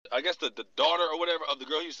I guess the daughter or whatever of the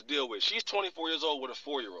girl he used to deal with. She's 24 years old with a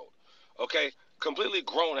 4-year-old. Okay, completely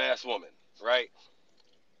grown ass woman, right?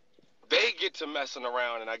 They get to messing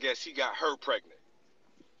around, and I guess he got her pregnant.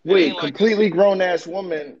 Wait, completely grown ass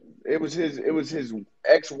woman. It was his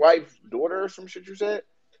ex-wife daughter or some shit you said?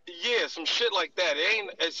 Yeah, some shit like that. It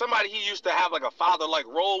ain't it's somebody he used to have like a father like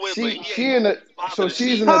role with, but he She ain't in a father so to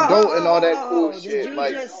she's see. an adult and all that cool Did shit. you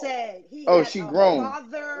Like, just say he oh, had she a grown.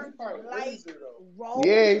 father-like role?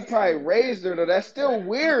 Yeah, he probably raised her though. That's still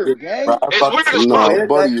Yeah, weird, bro, gang. I was It's about to weird say, as bro, fuck. Nah, where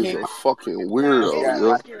did that Buddy is came a from? fucking Nah, weirdo, this Yeah, yo.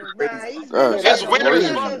 is that's true. Nah, crazy. he's been That's around It's a weird long as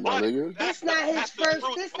crazy, fuck, time. my but nigga. This not his that's the first.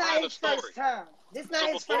 truth This not behind the his first story. time. This So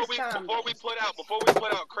not his first time. before we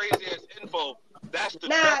put out crazy ass info, that's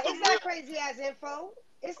Nah, the it's real. not crazy ass info.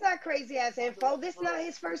 It's not crazy ass info. This not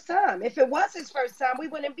his first time. If it was his first time, we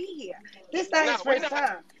wouldn't be here. This not Nah, his first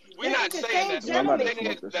time. we're This is not the saying same that, Yeah, but I'm the about to gentleman. thing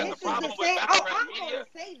is smoke this that out. the This is the problem with same. battle Oh, rap I'm media. gonna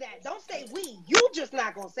say that. Don't say we. You just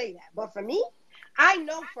not gonna say that. But for me, I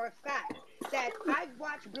know for a fact that I've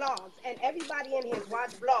watched blogs and everybody in here's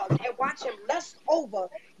watched blogs and watch him lust over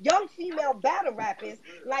young female battle rappers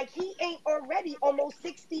like he ain't already almost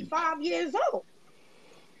 65 years old.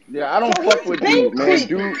 Yeah, I don't So fuck he's with been dude, man.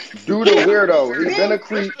 creepy. Dude a He's weirdo. He been been a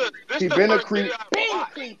creep. This He the been a first creep. video I ever been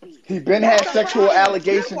watched. creepy. He been That's had a sexual fact.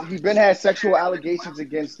 Been allegations. He been watching. had sexual allegations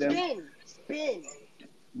against him. Been.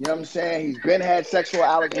 You know what I'm saying? He's been had sexual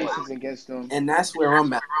allegations against him. And that's where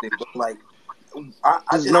I'm at with it, bro. Like, I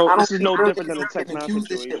This is just no I don't this is think no real different niggas than the ain't Tech getting Nine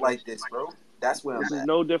accused of shit situation. like this, bro. That's where This I'm is at.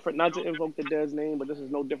 no different. Not to invoke the dead's name, but this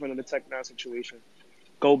is no different than the Tech Nine situation.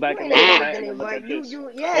 Go You back and ain't look at involved that, in and then it, look but at this.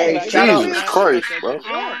 Go yeah, Hey, back it's and shout look some at out. weird Jesus that and shit. look Christ, at bro. this.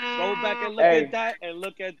 Yeah, Go back and look at Hey, that and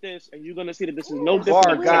look at this, and you're gonna see that this is no yeah, different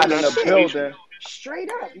some bar than the weird Tech God in Nine the ass shit. situation. building. Straight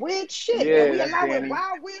up, weird shit, and Yeah, we that's allowing Danny.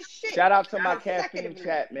 wild weird shit Shout out to my caffeine consecutively.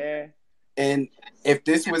 chat, man. And if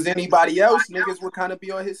this was anybody else, niggas would kind of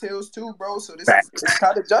be on his heels too, bro. So this is Facts. it's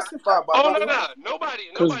kind of justified by Oh what no, we no, heard.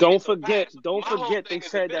 Because nobody gets a pass. don't My whole forget, they thing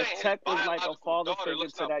is if said it that ain't his Tech was like a biological father daughter, figure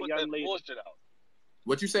let's to not that put that young lady. bullshit out.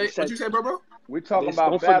 What you They say? What said you say, bro? We talking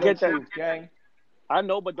about don't battle forget that. truth, gang. I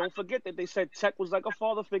know, but don't forget that they said Tech was like a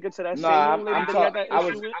father figure to that same Nah, young lady I'm that he had talk. that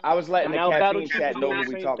issue with, I was letting and the now Battle caffeine Truth chat is know doing who the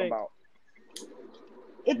we same talking thing. about.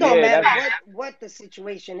 It don't Yeah, matter that's what the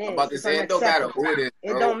situation I'm is. about to It's say it don't matter unacceptable. who it is,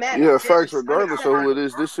 It bro. don't matter. Yeah, facts. It's Regardless of who it unacceptable.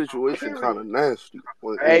 is, this situation kind Period. of nasty.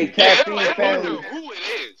 hey Yeah, caffeine it don't family. matter who it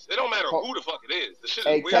is. It don't matter Ho- who the fuck it is. The shit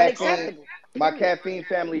is Hey weird as fuck. caffeine, Unacceptable. my Period. caffeine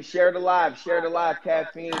family. Share the live. Share the live.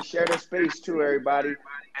 Caffeine. Share the space too, everybody.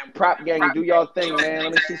 And prop gang, do y'all thing, man.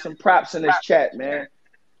 Let me see some props in this chat, man.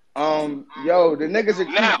 Yo, the niggas a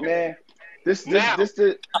Now, creep, man. This this now, this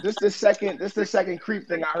the this the second creep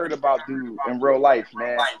thing I heard about dude in real life,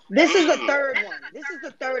 man. This is the third one. This is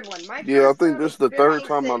the third one. My Yeah, I first think time this is the third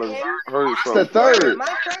time experiencing I've him. heard It's the something. Yeah, third.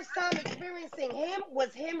 my first time experiencing him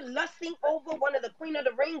was him lusting over one of the Queen of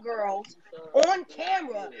the Ring girls on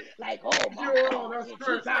camera. Like, oh my God, did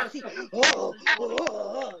you guys see?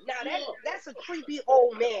 Now that's a creepy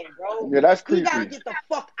old man, bro. Yeah, that's He gotta creepy. get the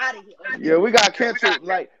fuck out of here. Yeah, we got canceled.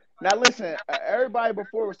 Like, now listen, everybody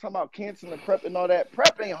before was talking about canceling Prep and all that.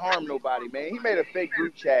 Prep ain't harm nobody, man. He made a fake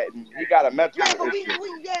group chat and he got a mental Yeah, but issue.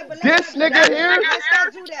 but let's This not do that, nigga Bill. here, Let's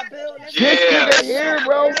not do that, Bill. Let's not this do that. nigga yes. here,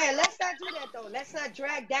 bro. Yeah, let's not do that though. Let's not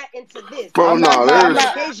drag that into this. Bro, This I'm is not, nah, one nah, of I'm those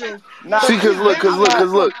there's... not, occasions nah, See, to cause look, prevent cause you look, from nah.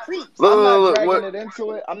 cause look. some creeps. Look, I'm not look, look, dragging what? it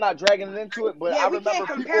into it. I'm not dragging it into it, but Yeah, I we can't remember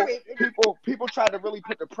compare it. people tried to really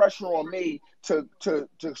put the pressure on me to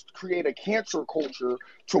create a cancer culture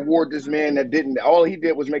toward this man that didn't. All he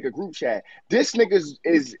did was make a group chat. This nigga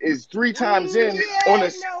is three times in on Yeah,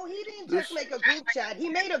 this. no, he didn't just This... make a group chat. He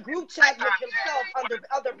made a group chat with himself under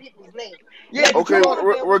other people's names. Yeah, Let's but you Okay, come don't. on,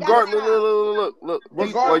 Bill. We gotta regardless, stop. look.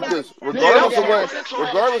 Peep It's like not Regardless, this. Yeah, acceptable. that regardless was of a what, recorded troll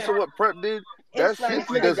Regardless of ass what Prep did, that It's not shit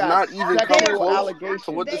this does nigga acceptable. got not even come sexual They're close both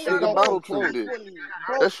to what allegations. this they It are nigga don't come Battle both Truth close. did.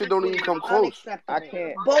 both That shit don't even equally come close. I unacceptable.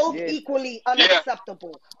 can't. Both Yeah, equally Yeah.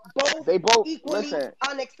 unacceptable. Both they both equally listen.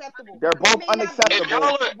 unacceptable. They're They both may not be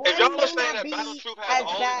unacceptable. If one y'all are may saying not that Battle be Truth has as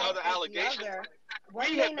all these bad other as the allegations, other. One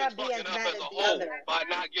we may have been not be as fucking up bad as as a the whole other. by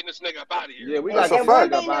not getting this nigga up out of here. Yeah, we And, That's gotta a get and this one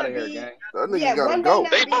fact. nigga may up out not of here, be gang. That nigga gotta one may go.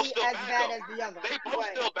 not They both be still as bad bad though. as the other. They both But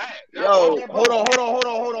still bad. They're yeah, both Yo, they're hold both on, hold bad. on, hold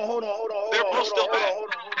on, hold on, hold on, hold on, hold they're on, both hold on, still hold on, bad. hold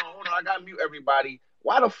on, hold on, hold on. I gotta mute everybody.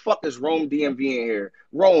 Why the fuck is Rome DMV in here?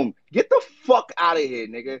 Rome, get the fuck out of here,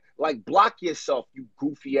 nigga. Like, block yourself, you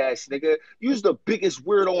goofy ass nigga. You's the biggest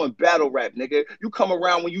weirdo in battle rap, nigga. You come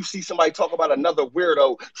around when you see somebody talk about another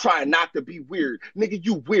weirdo trying not to be weird. Nigga,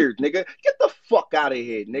 you weird, nigga. Get the fuck out of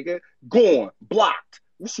here, nigga. Gone, blocked.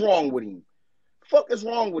 What's wrong with him? Fuck is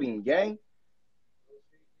wrong with him, gang?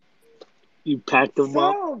 You packed him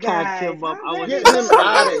up. So Packed guys, him up. I how was Get ready finna him say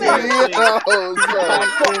y'all the out of same here. feeling? thing. Yo, You Get the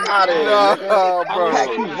son. packed fuck him out of here, up. nigga. Nah, I was Pack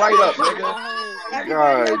bro. you finna right say up, it in my nigga. head. Everybody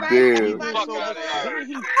all God right? damn. Everybody Fuck good? outta here.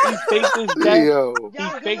 Didn't he faked his death? Yo. He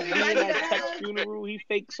Y'all faked good? being Y'all need a at Tech's hug? funeral. He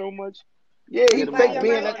faked so much. Yeah, to he get him out Everybody faked of all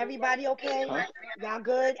being right? a. Everybody okay? Huh? Y'all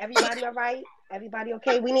good? Everybody all right? Everybody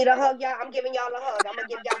okay? We need a hug, y'all. I'm giving y'all a hug. I'm gonna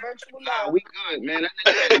give y'all virtual love. We good, man. That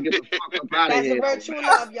nigga gotta get the fuck up out of That's a here, though, man. virtual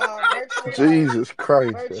love, y'all. Virtual love. Jesus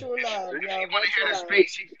Christ. Virtual love, If yo. he wanna hear Virtual the love.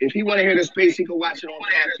 space, if he wanna hear the space, he can watch it on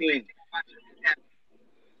Caffeine.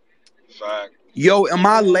 Fact. Yo, am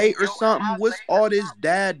I Yeah. late or something? What's all this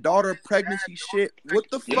dad-daughter pregnancy shit? What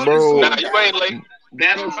the fuck is Bro. going Nah, you down? ain't late.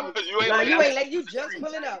 Battle, You ain't Nah, late. you ain't like you just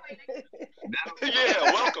pulling up. Yeah,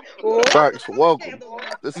 welcome. Facts, welcome. Scandal.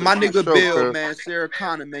 This is My the nigga show, Bill, cuz. man, Sarah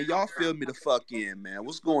Connor, man, y'all fill me the fuck in, man.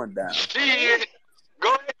 What's going down? Shit. Go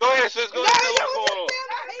ahead, sis. Go No, ahead, tell yo, us what's going on. Bill,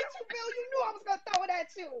 I hate you, Bill. You knew I was gonna throw it at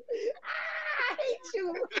you. I hate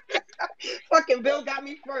you. Fucking Bill got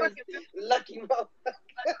me first. Lucky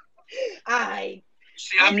motherfucker. Alright.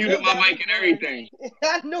 See, I muted my mic and everything.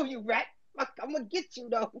 I know you rat. Fuck, I'm gonna get you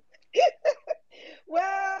though.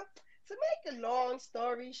 Well, to make a long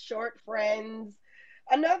story short, friends,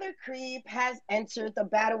 another creep has entered the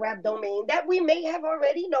battle rap domain that we may have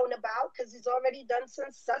already known about because he's already done some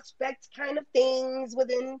suspect kind of things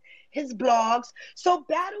within his blogs. So,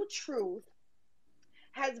 Battle Truth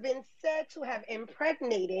has been said to have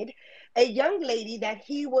impregnated a young lady that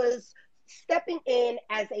he was stepping in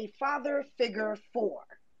as a father figure for.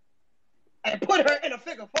 And put her in a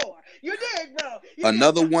figure four. You did, bro. You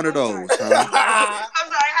Another did. one of I'm sorry. those, huh? I'm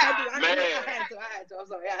sorry. I had to. Man. I had to. I'm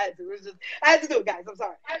sorry. I had to. It was just, I had to do it, guys. I'm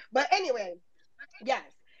sorry. But anyway, yes,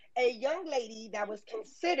 a young lady that was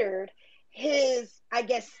considered his, I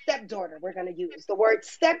guess, stepdaughter. We're going to use the word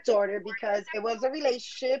stepdaughter because it was a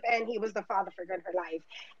relationship and he was the father figure in her life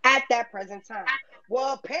at that present time.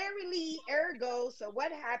 Well, apparently, ergo, so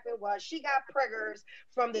what happened was she got preggers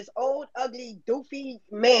from this old, ugly, doofy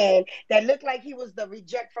man that looked like he was the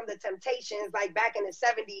reject from the Temptations, like back in the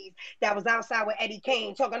 70s, that was outside with Eddie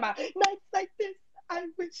Kane talking about nights like this. I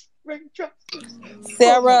wish raindrops.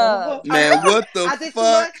 Sarah. Man, what the I did too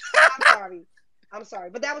fuck? much. I'm sorry,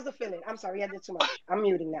 but that was the feeling. I'm sorry, I did too much. I'm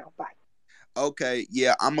muting now. Bye. Okay,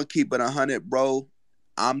 yeah, I'm gonna keep it 100, bro.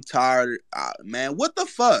 I'm tired. Man, what the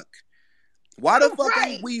fuck? Why the fuck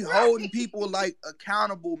ain't we holding people like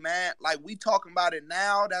accountable, man? Like we talking about it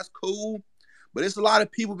now, that's cool. But it's a lot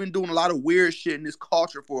of people been doing a lot of weird shit in this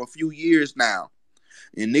culture for a few years now.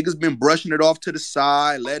 And niggas been brushing it off to the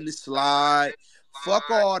side, letting it slide. Fuck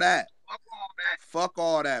all that. Fuck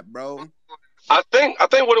all that, bro. I think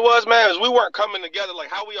what it was, man, is we weren't coming together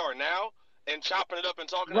like how we are now and chopping it up and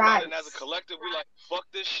talking about it. And as a collective, we like, fuck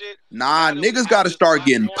this shit. Nah, Now that we niggas have gotta this start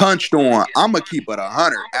getting platform, punched on. I'ma keep it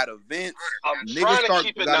 100 at events. I'm Niggas trying to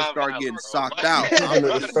keep it gotta start nonviolent, getting bro. socked Like, out. Nigga,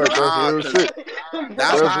 that's Nah, real 'cause shit. that's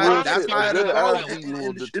That's how real that's shit. how A it'll good go attitude will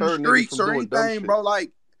in the deter niggas streets from or doing dumb anything, shit. bro.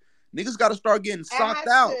 Like niggas gotta start getting socked It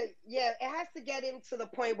out. has to get into the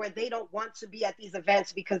point where they don't want to be at these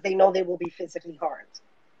events because they know they will be physically harmed.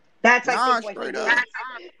 That's I Nah, think what he straight means. up.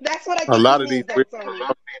 That's what I A think lot he of these means, though, Tony.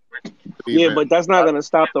 Yeah, but that's not gonna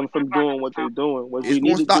stop them from doing what they're doing. What It's we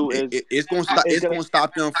gonna need to stop. do is It's gonna stop. it's It's gonna gonna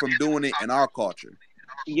stop them from doing it in our culture.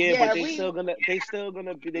 yeah, Yeah, but they still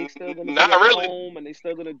gonna be not at really. home and they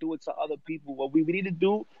still gonna do it to other people. What we need to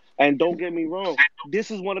do, and don't get me wrong,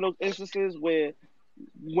 this is one of those instances where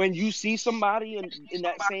when you see somebody in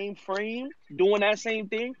that same frame doing that same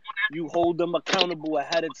thing, you hold them accountable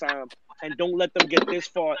ahead of time and don't let them get this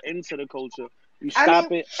far into the culture. You I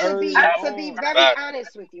stop mean, it to early be on. very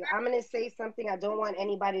honest with you, I'm gonna say something. I don't want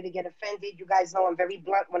anybody to get offended. You guys know I'm very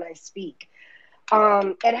blunt when I speak.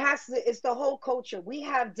 It's the whole culture. We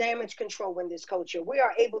have damage control in this culture. We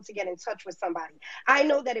are able to get in touch with somebody. I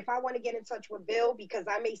know that if I want to get in touch with Bill because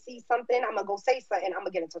I may see something, I'm gonna go say something, I'm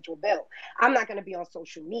gonna get in touch with Bill. I'm not gonna be on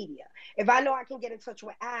social media. If I know I can get in touch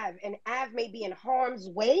with Av and Av may be in harm's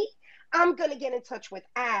way, I'm gonna get in touch with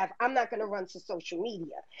Av. I'm not gonna run to social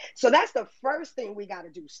media. So that's the first thing we gotta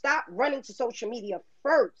do. Stop running to social media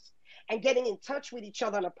first and getting in touch with each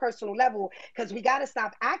other on a personal level, because we got to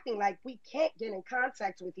stop acting like we can't get in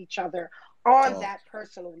contact with each other on that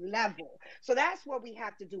personal level. So that's what we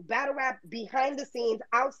have to do. Battle rap behind the scenes,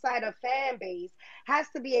 outside of fan base, has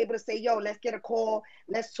to be able to say, yo, let's get a call.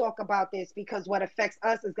 Let's talk about this, because what affects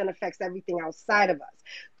us is going to affect everything outside of us.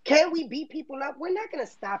 Can we beat people up? We're not going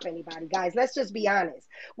to stop anybody, guys. Let's just be honest.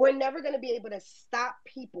 We're never going to be able to stop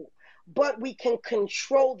people, but we can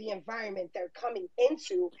control the environment they're coming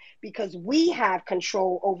into because we have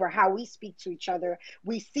control over how we speak to each other.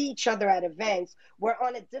 We see each other at events. We're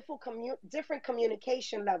on a different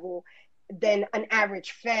communication level than an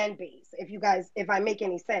average fan base, if I make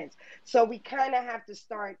any sense. So we kind of have to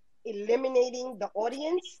start eliminating the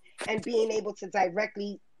audience and being able to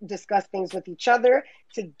directly discuss things with each other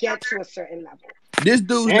to get to a certain level. This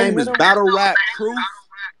dude's And name hit is him, Battle Rap Truth.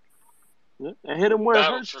 and hit him where it Battle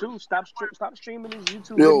hurts Truth. too. Stop streaming his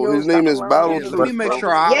YouTube Yo, videos. his name Stop is allowing Battle him Let to me Truth, make bro.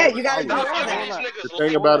 sure I Yeah, don't. you gotta do Stop all giving that. these Hold on. niggas The light.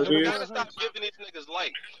 thing about it Hold You on. is, gotta stop giving these niggas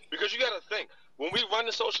light. Because you gotta think, when we run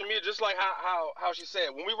the social media, just like how she said,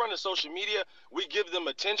 when we run the social media, we give them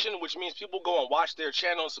attention, which means people go and watch their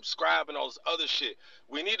channel and subscribe and all this other shit.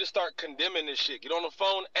 We need to start condemning this shit. Get on the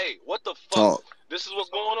phone. Hey, what the fuck? Talk. This is what's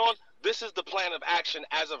going on. This is the plan of action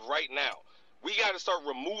as of right now. We gotta start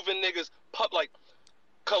removing niggas,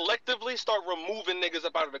 collectively start removing niggas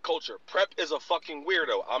up out of the culture. Prep is a fucking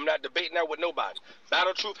weirdo. I'm not debating that with nobody.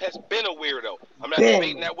 Battle Truth has been a weirdo. I'm not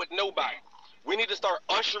debating that with nobody. We need to start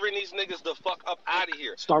ushering these niggas the fuck up out of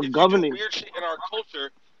here. Start If you governing. do weird shit in our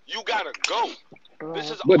culture, you gotta go.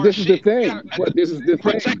 This is But our this is the shit. We thing. gotta But this is the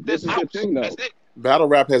thing. protect This this is the house. thing, though. That's it. battle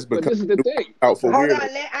rap has But become this is the thing. out for Hold weirdos. on,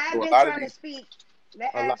 I've So been trying to speak.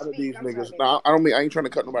 Let a Ab lot of speak. these I'm sorry, niggas. baby. Now, I ain't trying to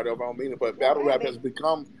cut nobody off. I don't mean it, but Go battle ahead, rap has baby.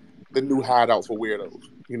 become the new hideout for weirdos.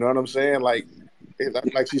 You know what I'm saying? Like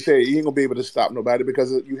she said, you ain't gonna be able to stop nobody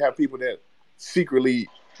because you have people that secretly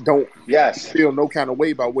don't Yes. feel no kind of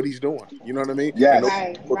way about what he's doing. You know what I mean? And Yes. those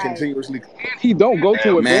Right, people right. continuously. He don't go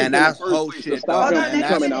to Damn. events Man, in the that's first whole place to shit stop though, Hold him on, man. from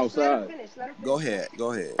let him That's coming finish. Let him outside. finish. Let him go finish. ahead,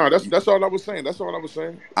 go ahead. No, that's all I was saying. That's all I was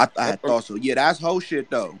saying. I had thought so. Yeah, that's whole shit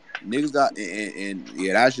though. Niggas got and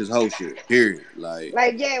yeah, that's just whole shit. Period. Like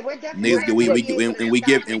Like, yeah, we're definitely niggas But not we gonna we be able to and we stop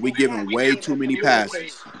give it, and we but we have giving to be way able too to many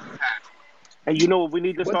communicate. passes. And you know what we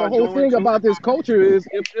need to but the start whole doing thing too? about this culture is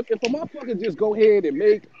if a motherfucker just go ahead and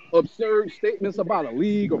make absurd statements about a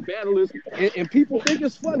league or battlers and people think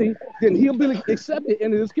it's funny, then he'll be accepted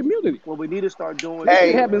into this community. What we need to start doing This shit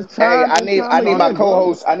too, Hey, man. happens hey, time I and need time my again, bro.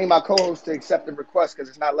 co-host. I need my co-host to accept the request because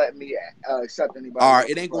it's not letting me accept anybody All right, else.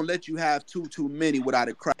 it ain't gonna let you have too many without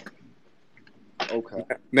it crack. Okay.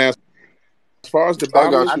 Now, as far as the I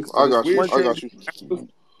got battlers, you. when I it's got you. weird One I shit, thing, got you.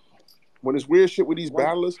 when it's weird shit with these one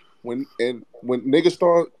battlers, when niggas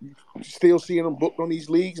start still seeing them booked on these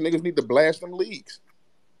leagues, niggas need to blast them leagues.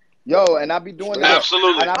 Yo, and I be doing Straight that. up.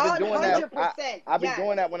 Absolutely. And I've been doing that. 100%. I be Yes.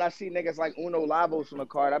 doing that when I see niggas like Uno Labos on the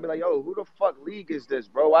card. I be like, yo, who the fuck league is this,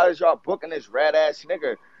 bro? Why is y'all booking this red ass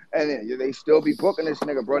nigga? And then they still be booking this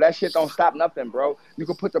nigga, bro. That shit don't stop nothing, bro. You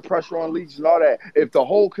can put the pressure on leagues and all that. If the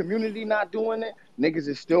whole community not doing it, niggas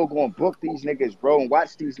is still going to book these niggas, bro, and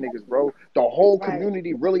watch these niggas, bro. The whole Right.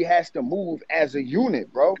 community really has to move as a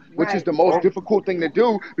unit, bro, which is Right. the most Right. difficult thing to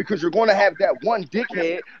do because you're going to have that one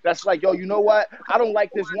dickhead that's like, yo, you know what? I don't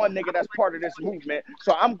like this one nigga that's part of this movement,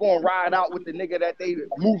 so I'm going to ride out with the nigga that they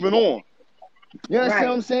moving on. You understand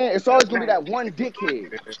what I'm saying? It's always going to be Right. that one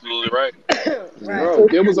dickhead. Absolutely right. Right. Bro,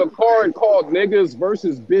 there was a card called Niggas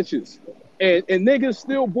versus Bitches. And niggas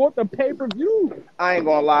still bought the pay-per-view. I ain't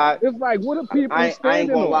going to lie. It's like, what are people I ain't standing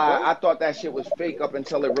going to on, lie. bro? I thought that shit was fake up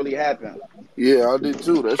until it really happened. Yeah, I did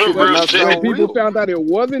too. That shit did Real When, not shit. when sound people real. found out it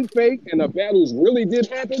wasn't fake and the battles really did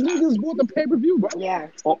happen, niggas bought the pay-per-view, bro. Yeah.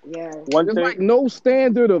 oh, Yeah. one There's thing, like no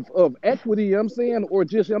standard of equity, you know what I'm saying, or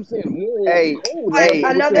just, you know what I'm saying, moral Hey, code But hey,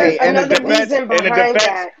 within hey, the another community. reason behind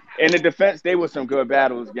that, in the defense, they was some good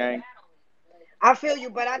battles, gang. I feel you,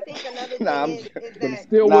 but I think another Nah, thing is But it that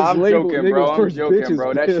still was I'm labeled joking, bro. niggas I'm versus joking, bitches.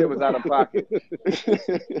 bro. That shit was out of pocket.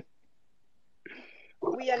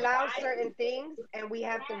 we allow certain things and we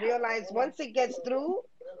have to realize once it gets through,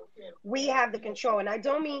 we have the control. And I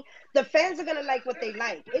don't mean the fans are gonna like what they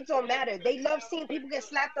like. It don't matter. They love seeing people get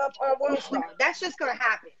slapped up on World Star. That's just gonna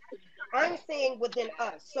happen. I'm saying within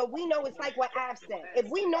us. So we know it's like what Av said. If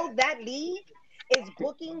we know that league is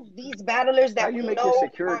booking these battlers How that you we make your know are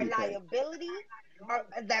security pay? liability, or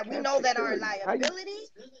that we That's know that are security. How you? liability,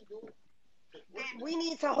 then we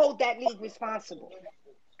need to hold that league responsible.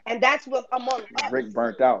 And that's what among us. Rick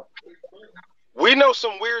burnt out. We know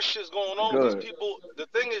some weird shit's going on with these Good. people. The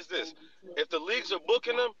thing is this: if the leagues are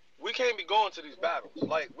booking them, we can't be going to these battles.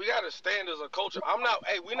 Like we gotta stand as a culture.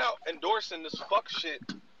 We're not endorsing this fuck shit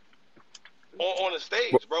on the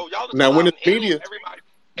stage, bro. Y'all just Now, when allowing it's media, everybody.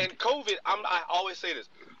 And COVID, I always say this: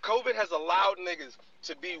 COVID has allowed niggas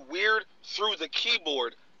to be weird through the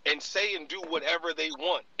keyboard and say and do whatever they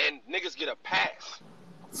want, and niggas get a pass.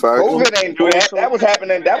 Facts. COVID ain't do that. also, That was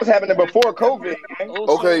happening. That was happening before COVID, gang.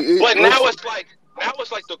 also, Okay, But now listen. it's like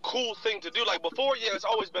the cool thing to do. Like before, yeah, it's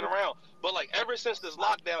always been around. But like ever since this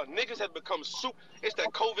lockdown, niggas have become it's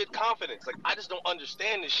that COVID confidence. Like I just don't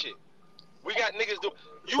understand this shit. We got niggas do.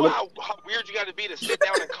 You know how weird you got to be to sit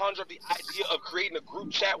down and conjure up the idea of creating a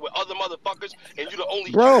group chat with other motherfuckers, and you the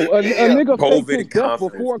only Bro, human a being. nigga faked his COVID death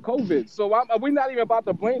confidence. before COVID. So we're not even about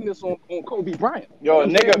to blame this on Kobe Bryant. Yo, You know what I'm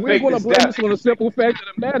saying? nigga We're faked going to his blame death. this on the simple fact of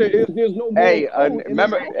the matter is there's no moral Hey, code in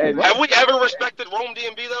remember, this culture, right? Have we ever respected Rome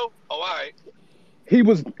DMV though? Oh, all right. He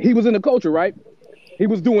was in the culture, right? He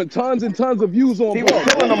was doing tons and tons of views on he was blogs.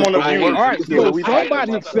 killing them on the Doing views. work. All right, Yeah, so we somebody packed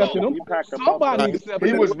him accepted up, him. We packed him up. Somebody Right. accepted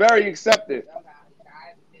He him. was very accepted.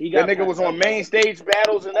 He That got nigga was packed on up. main stage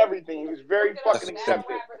battles and everything. He was very fucking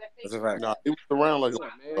accepted. That's a fact. Nah, he was around like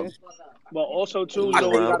Man. But also too, He was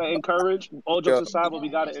we around. gotta encourage. All Yeah. jokes aside, but we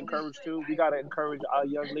gotta encourage too. We gotta encourage our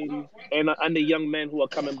young ladies and the young men who are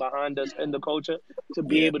coming behind us in the culture to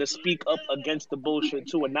be Yeah. able to speak up against the bullshit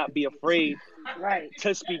too, and not be afraid Right.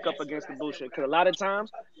 to speak up against the bullshit. Because a lot of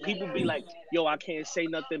times people be like, "Yo, I can't say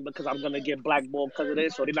nothing because I'm gonna get blackballed because of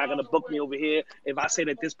this, or they're not gonna book me over here if I say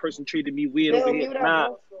that this person treated me weird Bill, over here." mute up, Nah,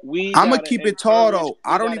 bro. we I'ma gotta keep it tall encourage. though.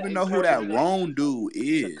 I We don't gotta even know who that encourage them Roan dude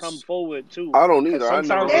to come is. forward too. I don't Because either. I never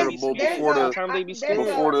sometimes heard they be of Bull scared. before the Sometimes they be there's scared.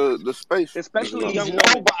 before the space. Especially He's young women.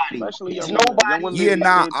 nobody. Especially He's young women. Young nobody. women Yeah, be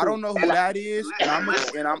nah, scared I too. don't know who that is, and I'm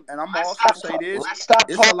Let's also stop, say this. let's stop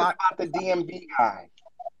It's a talking lot. about the DMV guy.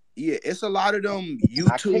 Yeah, it's a lot of them I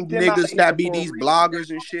YouTube kicked him out of niggas here that be for a these reason. bloggers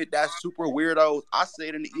and shit. That's super weirdos. I say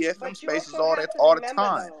it in the EFM But you spaces also all have to the remember,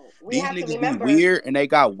 time. though. We These have to niggas be remember. weird and they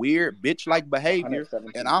got weird bitch-like behavior,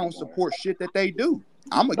 117 and I don't people. support shit that they do.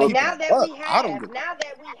 I'ma But keep it now a that buck. we I don't have,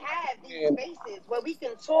 give a these spaces where we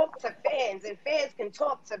can talk to fans and fans can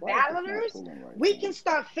talk to battlers, we can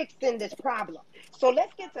start fixing this problem. So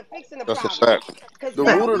let's get to fixing the That's a problem. fact. Because The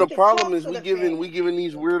now root of we the can problem talk is to we the giving fans.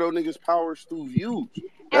 these weirdo niggas powers through views. And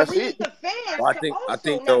That's we it. need the fans Well, to I also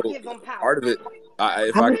think not though give them power. part of it,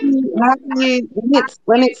 if How I do you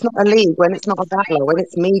when it's not a league, when it's not a battler, when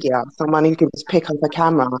it's media, someone who can just pick up a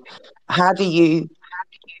camera, how do you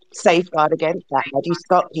safeguard against that? How do you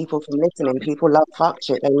stop people from listening? People love fuck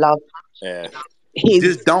shit. They love yeah, his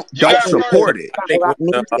just don't You gotta start. support it. I think battle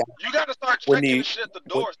rap media. You gotta start when checking the the shit at the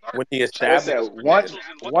door. Start when the checking established niggas' Listen, once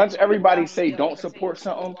credentials and what. everybody say don't support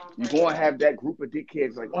something, you gonna have that group of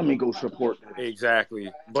dickheads like, let me go support this.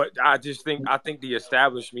 exactly, but I think the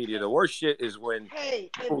established media, the worst shit is when Hey,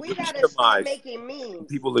 if people we gotta start legitimize making memes,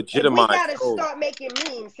 people if we legitimize. gotta Oh, start making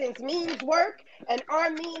memes, since memes work and our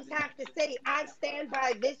memes have to say, I stand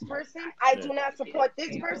by this person, I yeah, do not support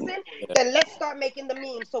this person, yeah. then let's start making the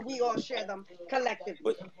memes so we all share them collectively.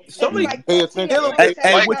 But It's somebody like Pay posting attention. your Hey, post at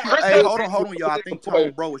hey, a Like what you? club. Chris Hey, said, hold on, y'all. I think Support-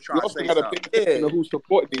 Tone Bro was You trying to also say got to something. pay attention yeah, to who's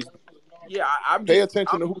supporting these. yeah. I'm Pay just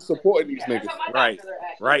attention to who's supporting these niggas. right,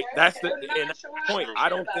 right. That's the point. I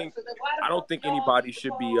don't think anybody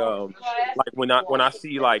should be like when I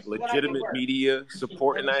see like legitimate media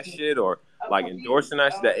supporting that shit or like endorsing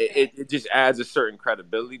that shit, that it just adds a certain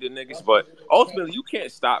credibility to niggas. But ultimately, you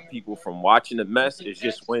can't stop people from watching the mess. It's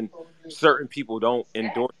just when certain people don't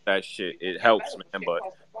endorse that shit, it helps, man. But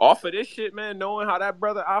off of this shit, man, knowing how that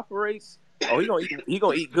brother operates. Oh, he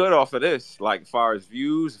gonna eat good off of this. Like, as far as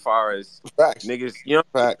views, as far as Facts. niggas, you know.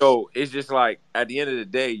 Facts. So it's just like at the end of the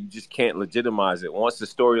day, you just can't legitimize it. Once the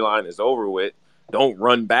storyline is over with, don't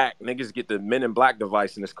run back. Niggas get the Men in Black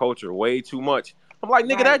device in this culture way too much. I'm like,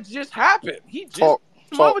 nigga, that just happened. He just Talk.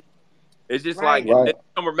 It's just Right. like Right. then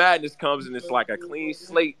Summer Madness comes and it's like a clean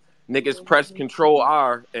slate. Niggas press Control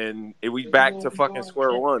R and we back to fucking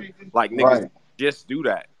square one. Like niggas Right. just do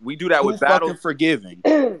that. We do that Too with battles. fucking forgiving.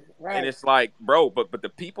 Right. And it's like, bro, but the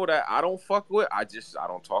people that I don't fuck with, I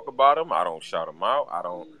don't talk about them. I don't shout them out. I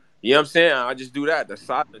don't, you know what I'm saying? I just do that. The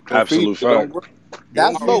side. Absolute fact.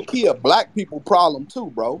 That's low key a black people problem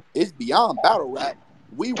too, bro. It's beyond battle rap.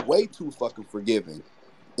 We way too fucking forgiving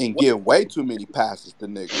and give way too many passes to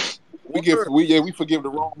niggas. We forgive the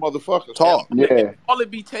wrong motherfuckers. Talk. Yeah. All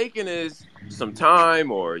it be taking is some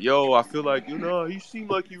time or yo, I feel like, you know, he seemed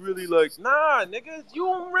like he really like, nah, nigga, you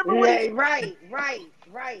don't remember what he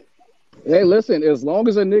Right. Hey, listen, as long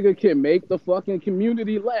as a nigga can make the fucking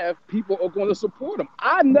community laugh, people are going to support him.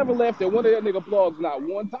 I never laughed at one of that nigga blogs, not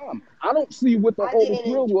one time. I don't see what the whole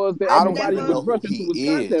thrill was that I don't everybody even know was who rushing to his he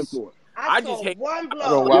content is. for. I just hate one You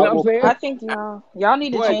know blog. what I'm saying? I think y'all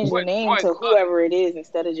need to But- change the but- name but- to whoever it is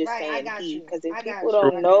instead of just Right, I saying got he. you. Because if I got people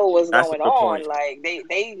you. don't know what's That's a going good on, point. like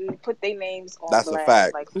they put their names on That's a blast.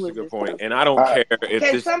 fact. Like, who That's a is good this point. person? And I don't care if Can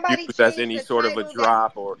this is somebody used as change any the sort of a title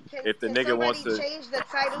drop or Can, if the can nigga wants somebody to. change the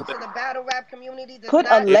title to the battle rap community does Put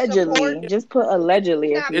not allegedly. support? Just put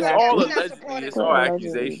allegedly if Nah, you It's fuck have that. all We to. not allegedly, supporting it's Put all allegedly,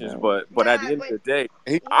 accusations, bro. but at Nah, the end of the day,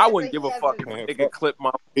 he I has a- wouldn't he give a has fuck a- if a Man, nigga fuck. clip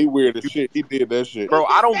my. He weird as shit. He did that shit. Bro,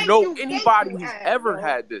 I don't Thank know you, anybody thank you, who's Av, ever bro.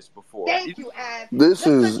 had this before. Thank you, Av. This Just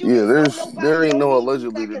 'cause is you didn't know there ain't nobody no don't mean he's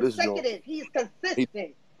allegedly not to this joint. consecutive. He's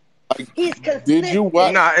consistent. He's Did you consistent.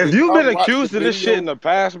 watch? Nah, if Did you've y'all been watch the accused of this shit in video? the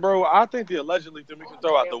past, bro, I think the allegedly thing we can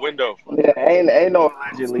throw out the window. Yeah, ain't no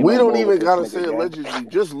allegedly We no don't more even with this gotta nigga, say gang. allegedly.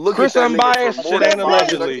 Just look Chris at that nigga for Unbiased more shit than ain't 5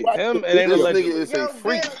 allegedly. seconds. Him, it ain't This allegedly. nigga is a Yo,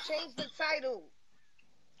 freak. Bill, change the title.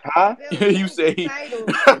 Huh? Bill, You change the say title.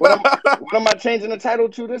 What am I changing the title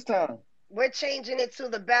to this time? We're changing it to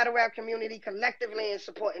the battle rap community collectively and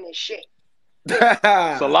supporting this shit.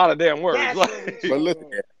 It's a lot of damn words. That's Like, what we But changing listen,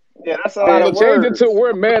 it. Yeah, that's a lot of Change it to words.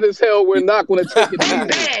 we're mad as hell. We're not going to take it One easy.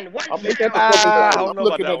 band, one I'll make that the sound. fucking I title. don't I'm know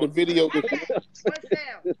about looking that at the one. video One this band, one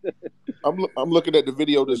sound. I'm looking at the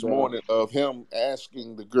video this morning of him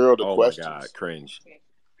asking the girl the oh my questions, god, cringe.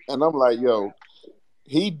 and I'm like, yo,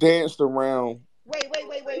 he danced around Wait.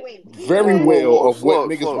 He very said, well Whoa, of what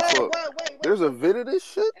fuck, niggas. fuck, fuck. There's a vid of this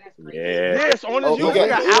shit? Yeah. Yes, on Oh, his he YouTube, got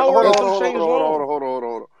like an yeah, hour Hold and on, some hold on, change hold on, long. hold on, hold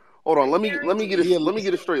on. Hold on, let me get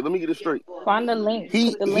it straight. Let me get it straight. Find the link.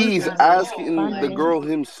 Put the link He's in. asking Find the the link. girl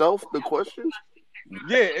himself the questions?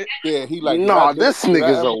 Yeah, yeah, he like, Nah, did this I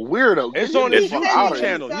nigga's ever? a weirdo. Get it's him on the his he's fuck YouTube out sending of here.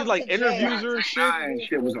 channel. He's himself like to interviews jail. her and shit. And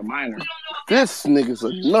shit was a minor. This nigga's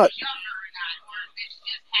a nut.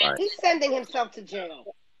 Right. He's sending himself to jail.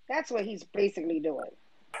 That's what he's basically doing.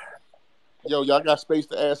 Yo, y'all got space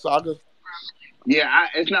to add Saga? Yeah,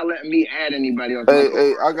 it's not letting me add anybody else.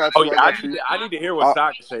 Hey, I got Oh you. yeah, I got you. I need to hear what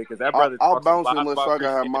Saka say because that brother I'll talks a bounce lot unless about Saga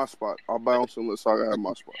have Christianity. my spot. I'll bounce unless Saga have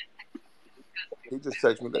my spot. He just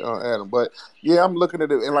texted me to add him, but yeah, I'm looking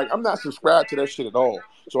at it and like I'm not subscribed to that shit at all.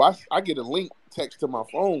 So I get a link text to my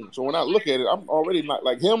phone. So when I look at it, I'm already not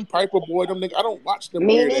like him, Piper Boy, them niggas. I don't watch them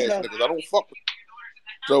Me weird ass neither. niggas. I don't fuck with them.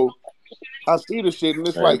 So I see the shit and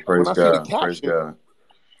it's Hey, like when praise I see the God, praise caption, God.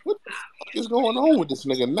 what the fuck is going on with this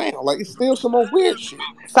nigga now? Like it's still some more weird shit.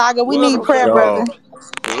 Saga, we What need up, prayer, Yo, brother.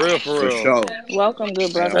 For real, for For real. sure. Welcome,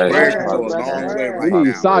 good Man, brother. hey, prayers Word, can Welcome, go good a brother. long way word. We right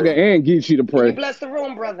need now. Saga and Geechee to Can you pray. bless the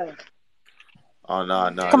room, brother? oh nah,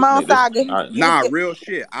 Come on, this Saga. Nah, real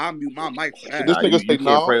shit. I'll mute my mic for Did that. this nah. nigga say You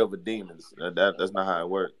can't pray no? over demons. That's not how it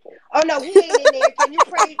works. Oh no, we ain't in there. Can you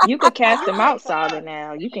pray? You could Can cast you them pray out, for Saga, us?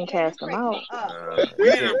 now. You can Can you cast them pray out. for us? We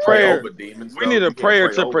You need a can't pray prayer. over demons We though. need a You can't prayer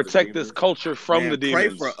pray to over the protect this demons. culture from Man, the pray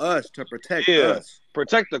demons. for us to protect Yeah, us.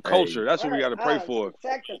 protect the Hey, culture. That's what we got to pray Us, for.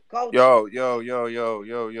 protect the culture.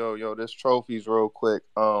 Yo. This trophies real quick.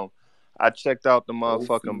 I checked out the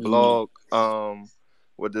motherfucking blog.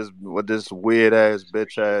 With this weird ass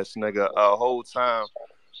bitch ass nigga. Whole time,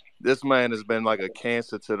 this man has been like a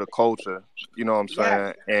cancer to the culture. You know what I'm saying?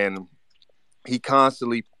 Yes. And he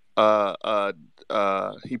constantly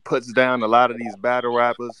he puts down a lot of these battle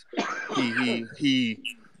rappers. He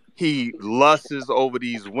lusts over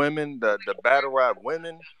these women, the battle rap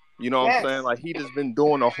women. You know what I'm saying? Yes. Like he just been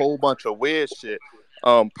doing a whole bunch of weird shit.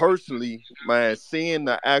 Personally, man, seeing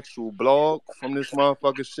the actual blog from this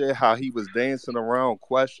motherfucker shit, how he was dancing around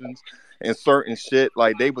questions and certain shit,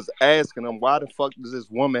 like they was asking him, why the fuck does this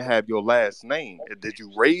woman have your last name? Did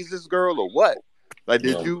you raise this girl or what? Like,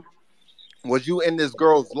 was you in this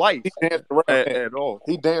girl's life He danced around that. at all?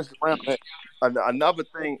 He danced around that. Another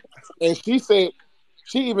thing, And she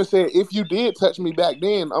even said, if you did touch me back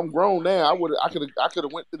then, I'm grown now. I could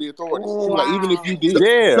have went to the authorities. She was like, even if you did.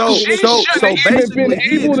 yeah, So Been basically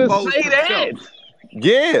he able to exposed say that. himself.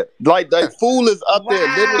 yeah, like that fool is up there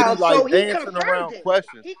literally Wow. like So he dancing confirmed around it.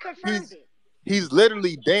 questions. He confirmed it. He's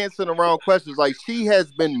literally dancing around questions. Like she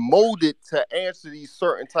has been molded to answer these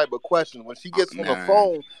certain type of questions. When she gets on the Man.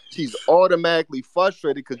 phone, she's automatically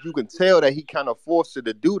frustrated because you can tell that he kind of forced her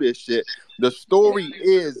to do this shit. The story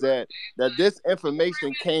is that this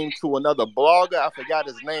information came to another blogger. I forgot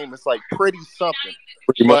his name. It's like Pretty something.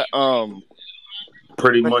 But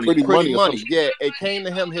Pretty money. Pretty money. Yeah, it came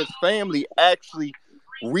to him. His family actually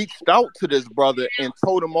reached out to this brother and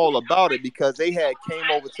told him all about it because they had came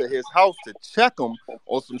over to his house to check him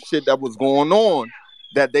on some shit that was going on,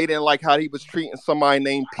 that they didn't like how he was treating somebody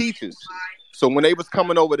named Peaches. So when they was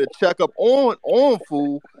coming over to check up on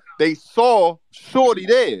fool, they saw Shorty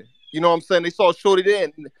there. You know what I'm saying? They saw Shorty there.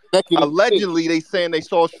 And allegedly, they saying they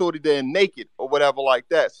saw Shorty there naked or whatever like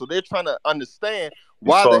that. So they're trying to understand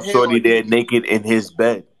why the hell Shorty there naked in his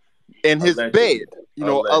bed. In his bed, you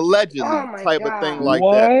know, allegedly Oh type God. of thing like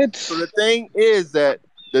that. So the thing is that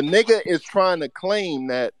the nigga is trying to claim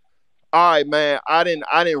that, all right, man, I didn't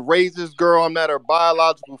raise this girl. I'm not her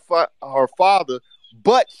biological her father,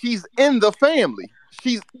 but she's in the family.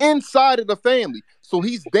 She's inside of the family. So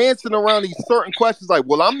he's dancing around these certain questions like,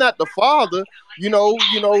 well, I'm not the father. You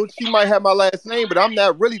know, she might have my last name, but I'm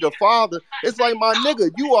not really the father. It's like, my nigga,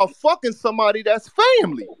 you are fucking somebody that's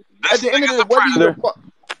family. At the end of the day,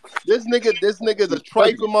 this nigga's a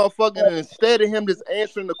trifling motherfucker, and instead of him just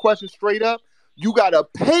answering the question straight up, you gotta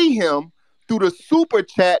pay him through the super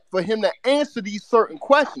chat for him to answer these certain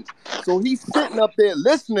questions. So he's sitting up there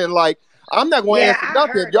listening like, I'm not going to answer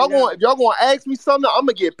nothing. If y'all going to ask me something, I'm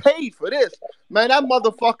going to get paid for this. Man, that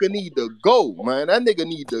motherfucker need to go, man. That nigga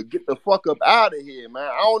need to get the fuck up out of here, man.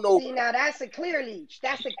 I don't know. See, now that's a clear leech.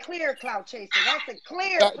 That's a clear clout chaser. That's a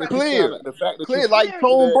clear. Clear. Like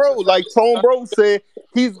Tone Bro said,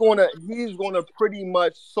 he's gonna pretty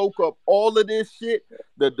much soak up all of this shit,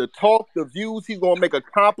 the talk, the views. He's gonna make a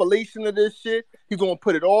compilation of this shit. He's gonna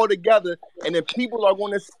put it all together, and then people are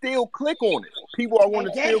gonna still click on it. People are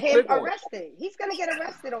gonna still click on it. Arrested. He's gonna get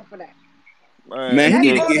arrested over that. Man, he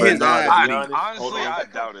need to get his ass beat. Honestly, I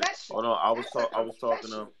doubt it. Hold on, I was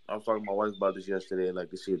talking to my wife about this yesterday,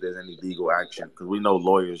 like to see if there's any legal action because we know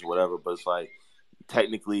lawyers or whatever, but it's like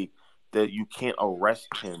technically that you can't arrest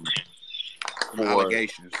him for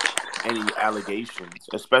any allegations,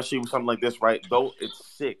 especially with something like this, right? Though it's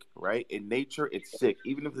sick, right? In nature, it's sick.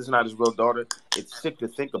 Even if it's not his real daughter, it's sick to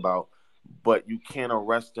think about. But you can't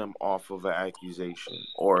arrest him off of an accusation,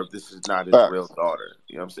 or if this is not his real daughter.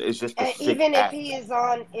 You know what I'm saying? It's just a sick even act. if he's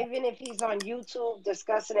on YouTube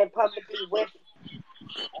discussing it publicly with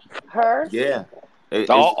her. Yeah, you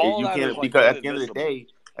can't, because at the end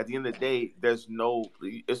of the day, there's no.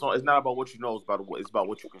 It's not about what you know. It's about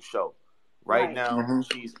what you can show. Right now,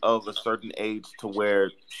 she's of a certain age to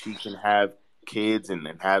where she can have kids and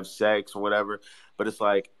have sex or whatever. But it's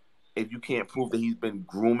like, if you can't prove that he's been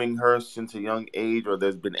grooming her since a young age, or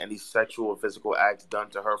there's been any sexual or physical acts done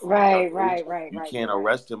to her from a young age, you can't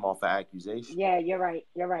arrest him off an accusation. Yeah, you're right.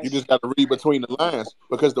 You just got to read between the lines,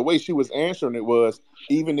 because the way she was answering it was,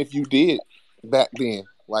 even if you did back then,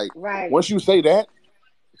 like once you say that,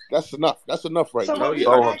 that's enough. That's enough right now.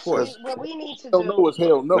 Of course. What we need to do. No is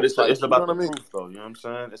hell no. But it's about the proof, though. You know what I'm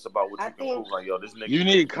saying? It's about what you can prove. Like, yo, this nigga. You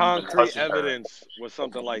need concrete evidence with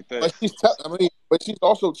something like this. But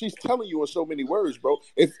she's telling you in so many words, bro.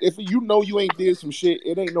 If you know you ain't did some shit,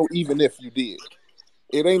 it ain't no even if you did.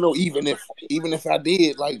 It ain't no even if I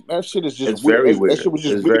did. Like, that shit is just weird. Very weird. That shit was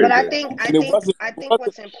just weird. But I think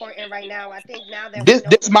what's important right now. I think now that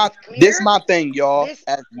this my thing, y'all.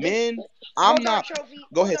 As men, I'm not.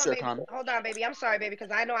 Go ahead, Sir Connor. Hold on, baby. I'm sorry, baby,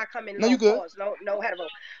 because I know I come in. No, you good. Pause, no hetero.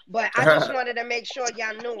 But I just wanted to make sure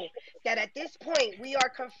y'all knew that at this point we are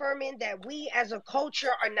confirming that we as a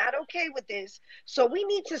culture are not okay with this. So we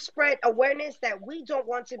need to spread awareness that we don't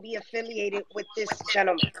want to be affiliated with this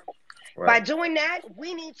gentleman. By doing that,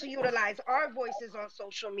 we need to utilize our voices on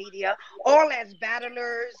social media, all as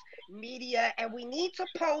battlers, media, and we need to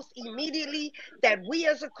post immediately that we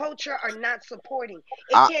as a culture are not supporting.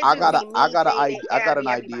 I got an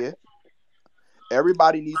idea.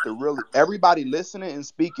 Everybody listening and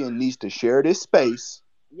speaking needs to share this space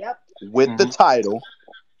with the title,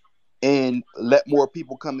 and let more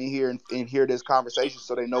people come in here and hear this conversation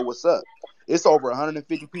so they know what's up. It's over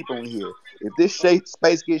 150 people in here. If this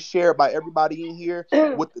space gets shared by everybody in here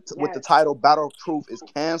with the title "Battle Truth is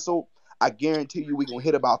canceled," I guarantee you we gonna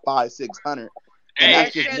hit about 500-600. And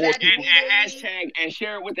that's just more people. And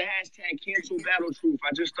share it with the hashtag cancel Battle Truth.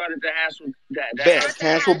 I just started the hashtag that.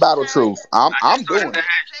 Cancel Battle Truth. I'm doing it.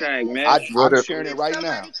 Hashtag, man. I'm sharing it right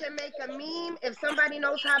now. If somebody can make a meme, if somebody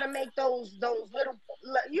knows how to make those little,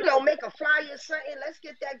 make a flyer or something, let's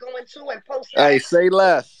get that going too and post it. Hey, say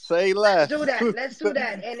less. Say less. Do that. Let's do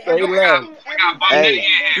that. And say less.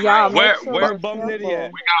 Y'all, where Bum Nitty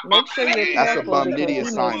at? Make sure you're That's a careful Bum because Nitty he may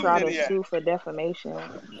assignment. try to sue for defamation.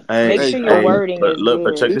 Make sure your wording is good.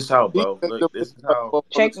 But check this out, bro. Look, this is how.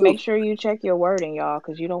 Make sure you check your wording, y'all,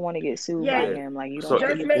 because you don't want to get sued by him. Like, you don't.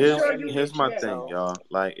 So here's my thing, y'all.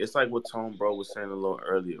 Like, it's like what Tone Bro was saying a little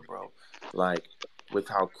earlier, bro. Like, with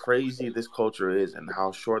how crazy this culture is and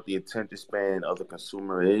how short the attention span of the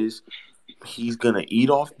consumer is, he's gonna eat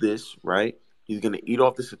off this, right? He's gonna eat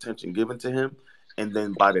off this attention given to him. And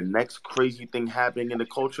then by the next crazy thing happening in the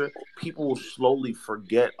culture, people will slowly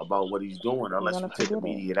forget about what he's doing unless we take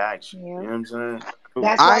immediate action. You know what I'm saying?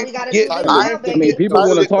 That's why we gotta do I mean, people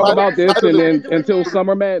want to talk about this and then until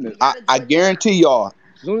Summer Madness. I guarantee y'all.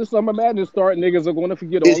 As soon as Summer Madness start, niggas are going to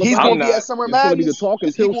forget all about it. He's going to be at Summer Madness. It's going to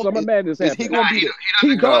be the talk until Summer Madness happens. He going to be there.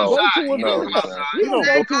 He don't go to events. He don't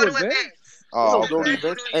go to events. Oh, go to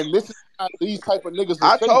events. And this is how these type of niggas.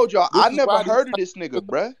 I told y'all, I never heard of this nigga,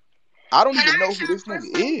 bruh. I don't even know who this nigga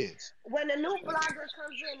is. When a new blogger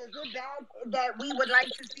comes in, is it bad that we would like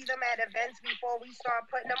to see them at events before we start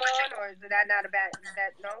putting them on, or is that not a bad?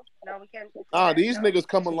 No, we can't. These niggas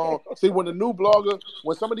come along. See, when the new blogger,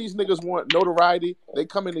 when some of these niggas want notoriety, they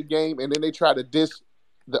come in the game and then they try to diss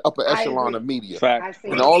the upper echelon of media.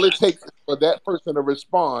 And all it takes is for that person to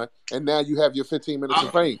respond, and now you have your 15 minutes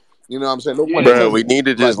of fame. You know what I'm saying? No pun Bro, intended. we need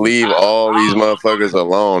to Like, just leave all these motherfuckers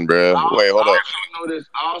alone, bro. Wait, hold up. I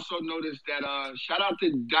also noticed that shout out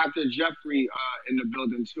to Dr. Jeffrey in the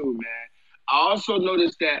building too, man. I also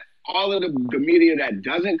noticed that all of the media that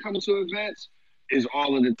doesn't come to events is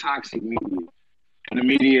all of the toxic media. And the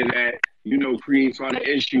media that, creates all the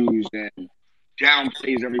issues and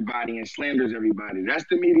downplays everybody and slanders everybody. That's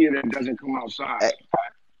the media that doesn't come outside.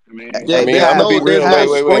 Yeah, I mean, there I has know to be there's real no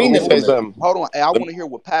niggas wait, let me say doing it. something. Hold on. Hey, I want to hear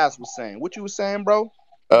what Paz was saying. What you was saying, bro?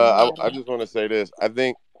 I just want to say this. I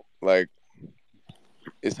think, like,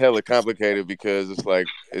 it's hella complicated because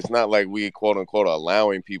it's not like we quote unquote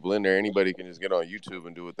allowing people in there. Anybody can just get on YouTube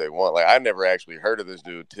and do what they want. Like, I never actually heard of this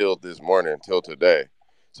dude till this morning, till today.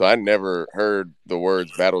 So I never heard the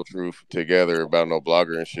words Battle Truth together about no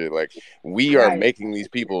blogger and shit. Like, we are making these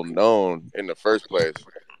people known in the first place.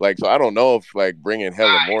 Like, so I don't know if, like, bringing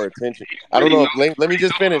hella more attention. I don't know if, let me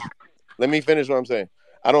just finish. Let me finish what I'm saying.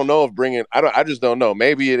 I don't know if bringing, I just don't know.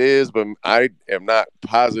 Maybe it is, but I am not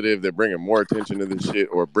positive that bringing more attention to this shit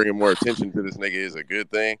or bringing more attention to this nigga is a good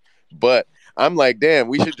thing. But I'm like, damn,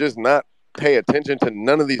 we should just not pay attention to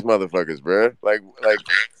none of these motherfuckers, bro. Like,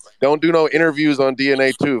 don't do no interviews on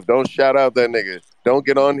DNA Tooth. Don't shout out that nigga. Don't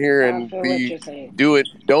get on here and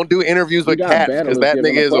don't do interviews with Cats because that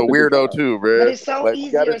nigga is a weirdo too, bro. But it's so like,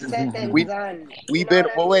 easier said than done. We've been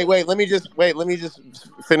wait. Let me just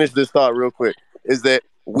finish this thought real quick. Is that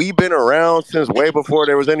we've been around since way before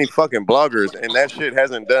there was any fucking bloggers, and that shit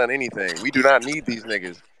hasn't done anything. We do not need these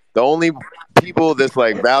niggas. The only people that's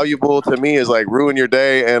like valuable to me is like Ruin Your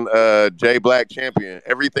Day and Jay Black Champion.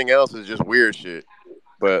 Everything else is just weird shit.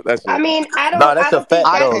 But that's it. I mean, I don't. No, that's I don't a fact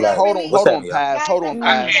think though. that's Like, really. hold on, Paz. Hold on,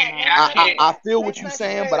 Paz. I feel what you're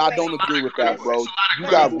saying, but I don't agree with that, bro.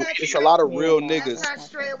 It's a lot of real niggas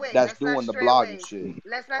that's doing the blogging shit.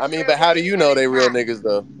 I mean, but how do you know they real niggas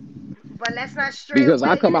though? But let's not stray Because I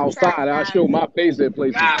away come and outside, I show my face at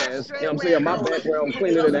places, Let's not Paz. stray You know what I'm away saying? My though. background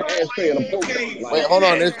cleaner than an ashtray and a poker. Like, Wait, hold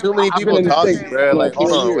on. There's too many I've been people in the talking, state bro. Like,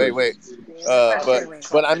 hold 4 on. years. Wait.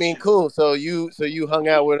 But I mean, cool. So you hung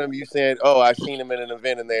out with him. You said, oh, I seen him in an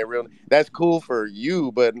event and they're real. That's cool for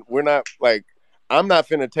you, but we're not like. I'm not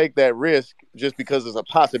finna take that risk just because there's a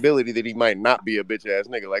possibility that he might not be a bitch ass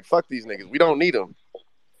nigga. Like, fuck these niggas. We don't need them.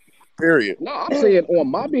 Period. No, I'm saying on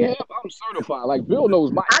my behalf, I'm certified. Like, Bill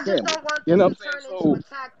knows my family. You know what I'm saying? So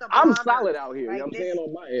I'm solid out here. You know what I'm saying?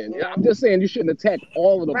 On my end. Yeah, I'm just saying you shouldn't attack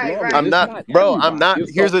all of the bloggers. I'm It's not, bro. I'm not.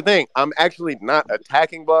 everybody. Here's the thing. I'm actually not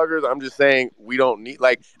attacking bloggers. I'm just saying we don't need.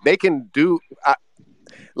 Like, they can do.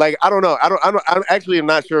 Like, I don't know. I'm actually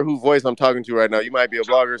not sure who voice I'm talking to right now. You might be a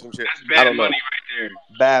blogger or some shit. I don't know.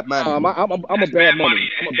 Bad money. I'm a bad money.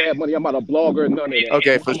 I'm a bad money. I'm not a blogger. None of that.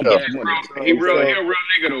 Okay, for sure. He a real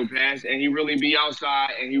nigga though, Pass, and he really be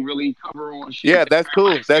outside and he really cover on shit. Yeah, that's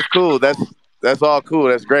cool. That's cool. That's all cool.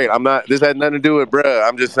 That's great. I'm not. This had nothing to do with bruh.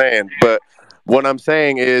 I'm just saying. But what I'm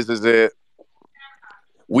saying is that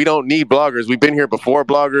we don't need bloggers. We've been here before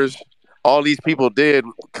bloggers. All these people did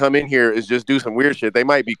come in here is just do some weird shit. They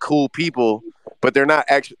might be cool people, but they're not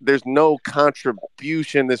actually. There's no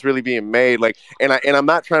contribution that's really being made. Like, and I'm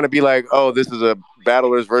not trying to be like, oh, this is a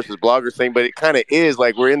battlers versus bloggers thing, but it kind of is.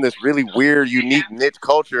 Like, we're in this really weird, unique niche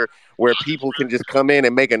culture where people can just come in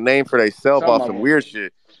and make a name for themselves off some weird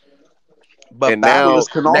shit. But and now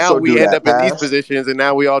we end up in these Paz. positions, and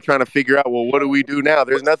now we all trying to figure out, well, what do we do now?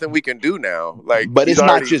 There's nothing we can do now. Like, but it's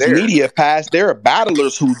not just there. media, Paz. There are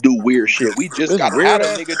battlers who do weird shit. We just got had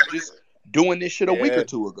a nigga just doing this shit a week or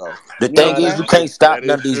two ago. The thing is, you can't stop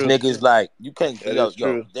none of these niggas. Like, you can't,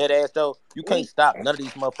 yo, dead ass though. You can't stop none of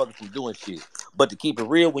these motherfuckers from doing shit. But to keep it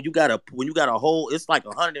real, when you got a whole, it's like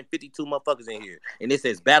 152 motherfuckers in here, and it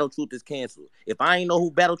says Battle Truth is canceled. If I ain't know who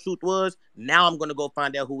Battle Truth was, now I'm gonna go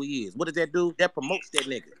find out who he is. What does that do? That promotes that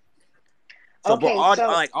nigga. So, Okay, all so-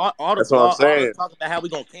 the talk about how we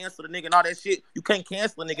gonna cancel the nigga and all that shit. You can't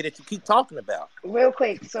cancel a nigga that you keep talking about. Real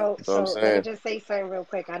quick, so what I'm let me saying. just say something real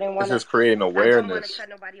quick. I didn't want It's to. just creating I don't want awareness. to cut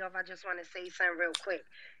nobody off. I just want to say something real quick.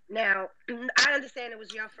 Now, I understand it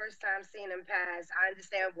was your first time seeing him pass. I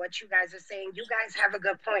understand what you guys are saying. You guys have a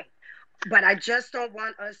good point, but I just don't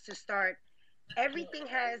want us to start. Everything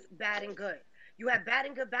has bad and good. You have bad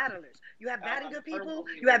and good battlers. You have bad and good people.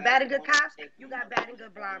 You have bad and good cops. You got bad and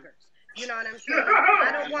good bloggers. You know what I'm saying?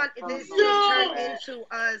 I don't want this to turn into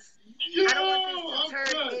us. I don't want this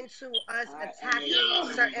to turn into us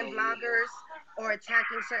attacking certain bloggers or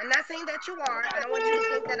attacking certain. I'm not saying that you are. I don't want you to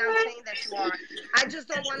think that I'm saying that you are. I just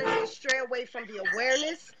don't want us to stray away from the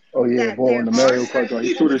awareness. Oh yeah, that boy, there in the are Mario certain Kart, he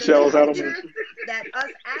people threw the within shells at him. culture that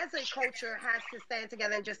us as a culture has to stand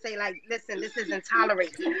together and just say, like, listen, this isn't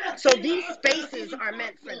tolerated. So these spaces are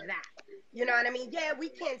meant for that. You know what I mean? Yeah, we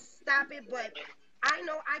can't stop it, but I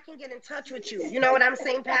know I can get in touch with you. You know what I'm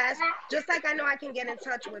saying, Paz? Just like I know I can get in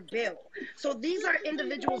touch with Bill. So these are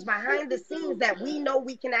individuals behind the scenes that we know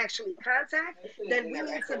we can actually contact. Then we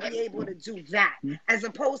need to be able to do that, as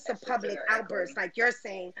opposed to public outbursts like you're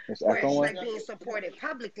saying, where it's like being supported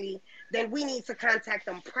publicly. Then we need to contact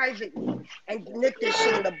them privately and nip this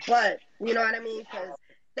shit in the bud. You know what I mean? Because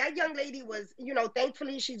that young lady was, you know,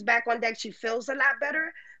 thankfully she's back on deck. She feels a lot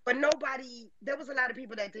better. But there was a lot of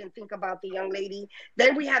people that didn't think about the young lady.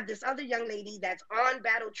 Then we have this other young lady that's on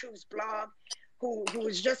Battle Truth's blog who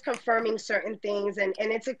is just confirming certain things. And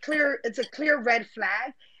it's a clear red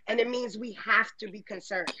flag. And it means we have to be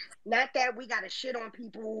concerned. Not that we got to shit on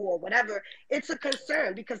people or whatever. It's a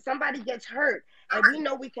concern because somebody gets hurt and we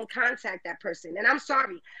know we can contact that person. And I'm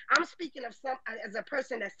sorry. I'm speaking as a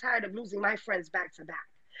person that's tired of losing my friends back to back.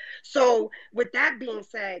 So with that being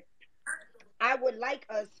said, I would like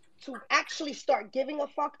us to actually start giving a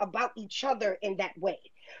fuck about each other in that way.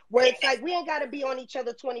 Where it's like, we ain't got to be on each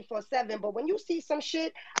other 24/7. But when you see some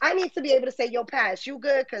shit, I need to be able to say, yo, Pass, you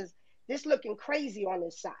good? Because this looking crazy on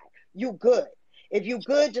this side. You good. If you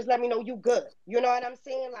good, just let me know you good. You know what I'm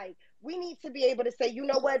saying? Like, we need to be able to say, you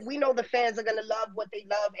know what? We know the fans are going to love what they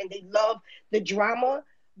love and they love the drama.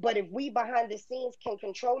 But if we behind the scenes can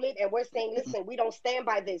control it and we're saying, listen, we don't stand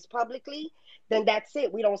by this publicly, then that's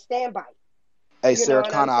it. We don't stand by it. Hey, Sarah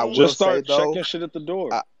Connor, I will Just say start though, checking shit at the door.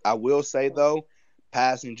 I will say though,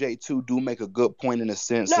 Paz and J2 do make a good point in the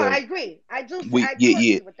sense No, of I agree. I do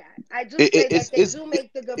agree with that. I do say that they do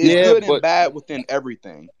make the good it's point. good and bad within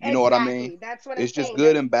everything. You know what I mean? That's what I'm It's just saying.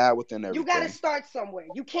 good and bad within everything. You got to start somewhere.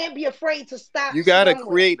 You can't be afraid to stop. You gotta somewhere.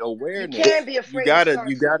 create awareness. You can't be afraid.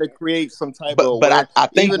 You gotta create some type of But awareness. I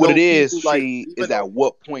think Even what though it is, people, like, is at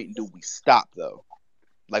what point do we stop though?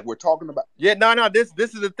 Like we're talking about. Yeah, no. This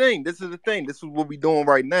is the thing. This is what we're doing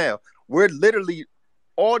right now. We're literally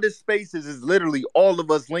all this spaces is literally all of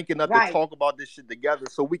us linking up to talk about this shit together,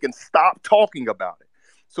 so we can stop talking about it.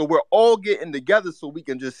 So we're all getting together so we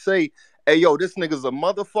can just say, "Hey, yo, this nigga's a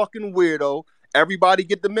motherfucking weirdo. Everybody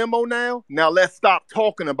get the memo now? Now let's stop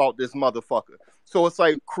talking about this motherfucker." So it's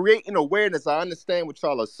like creating awareness. I understand what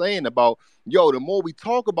y'all are saying about, yo, the more we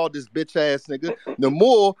talk about this bitch ass nigga, the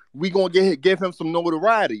more we gonna give him some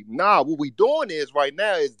notoriety. Nah, what we doing is right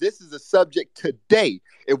now is this is a subject today.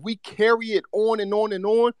 If we carry it on and on and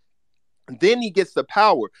on, then he gets the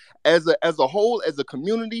power. As a whole, as a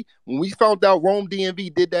community, when we found out Rome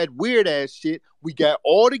DMV did that weird ass shit, we got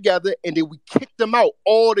all together and then we kicked them out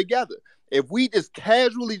all together. If we just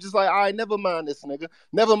casually just like, all right, never mind this nigga,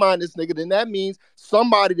 then that means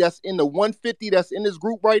somebody that's in the 150 that's in this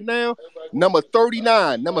group right now, number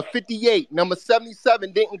 39, number 58, number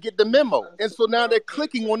 77 didn't get the memo. And so now they're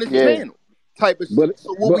clicking on this channel type of shit.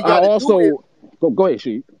 So what we got to do is... Go ahead,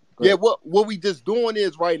 Sheep. Yeah, what we just doing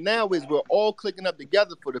is right now is we're all clicking up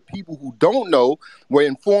together. For the people who don't know, we're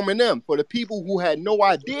informing them. For the people who had no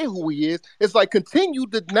idea who he is, it's like continue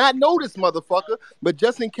to not know this motherfucker, but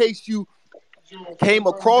just in case you came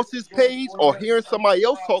across his page or hearing somebody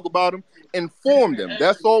else talk about him, inform them.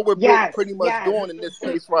 That's all we're pretty much doing in this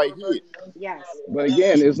case right here. Yes. But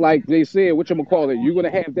again, it's like they said, whatchamacallit, you're gonna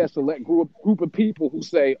have that select group of people who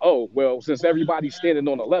say, oh, well, since everybody's standing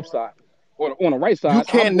on the left side or on the right side, you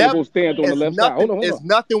can't I'm never go stand on the left side. Hold on. It's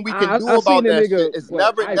nothing we can do about that shit. It's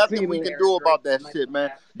never nothing we can do about that shit, man.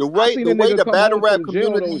 The way the battle rap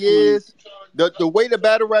community is, the way the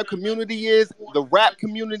battle rap community is, the rap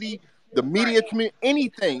community, the media community,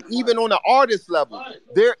 anything, even on the artist level,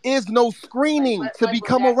 there is no screening to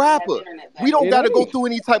become a rapper. We don't got to go through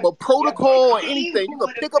any type of protocol or anything. You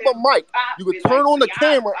can pick up a mic, you can turn on the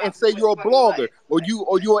camera and say you're a blogger or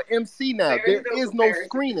you're an MC now. There is no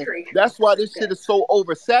screening. That's why this shit is so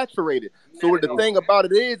oversaturated. So the thing about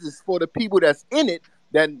it is for the people that's in it,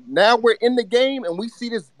 that now we're in the game and we see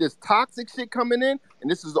this toxic shit coming in,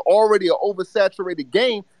 and this is already an oversaturated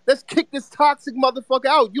game. Let's kick this toxic motherfucker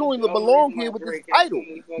out. You don't even belong here with this title.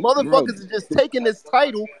 Motherfuckers is just taking this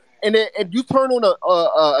title, and you turn on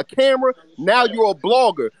a camera, now you're a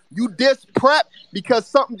blogger. You diss prep because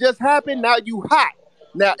something just happened, now you hot.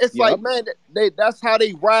 Now it's like, man, that's how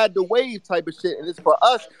they ride the wave type of shit, and it's for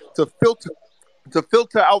us to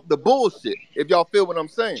filter out the bullshit, if y'all feel what I'm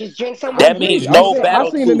saying. That means no battle.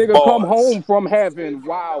 I've seen a nigga come home from having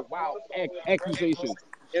wild accusations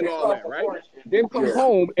and all that, right? Then comes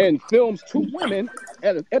home and films 2 women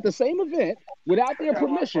at the same event without their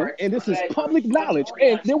permission, and this is public knowledge.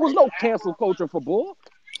 And there was no cancel culture for Bull.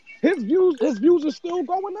 His views are still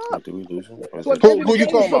going up. So who you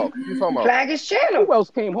talking about? Flag his channel. Who else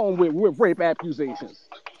came home with rape accusations?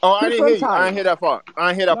 Oh, I didn't hear you. I didn't hear that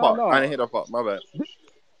part. My bad.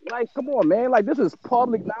 Like, come on, man. Like, this is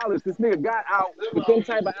public knowledge. This nigga got out with them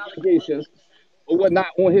type of allegations or whatnot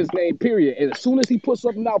on his name, period. And as soon as he puts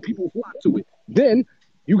something out, people flock to it. Then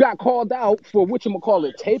you got called out for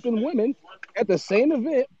taping women at the same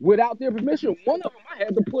event without their permission. One of them I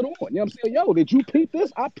had to put on. You know what I'm saying? Yo, did you peep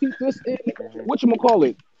this? I peeped this in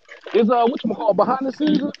Is behind the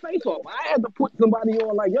scenes of the face off. I had to put somebody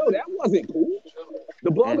on like, yo, that wasn't cool.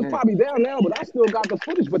 The blog is probably down now, but I still got the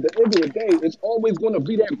footage. But at the end of the day, it's always going to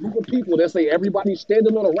be that group of people that say everybody's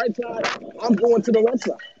standing on the right side. I'm going to the left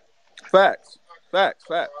side. Facts.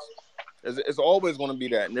 It's always going to be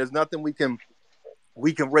that, and there's nothing we can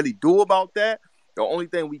really do about that. The only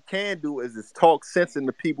thing we can do is talk sense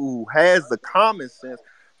into people who has the common sense,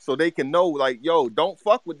 so they can know, like, yo, don't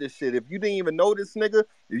fuck with this shit. If you didn't even know this nigga,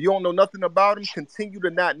 if you don't know nothing about him, continue to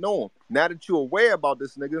not know him. Now that you're aware about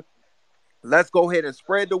this nigga, let's go ahead and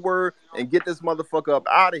spread the word and get this motherfucker up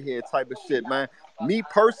out of here type of shit, man. Me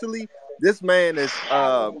personally, this man is,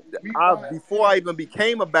 before I even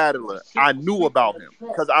became a battler, I knew about him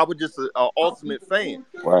because I was just an ultimate fan.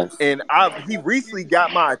 Right. And he recently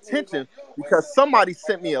got my attention because somebody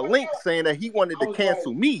sent me a link saying that he wanted to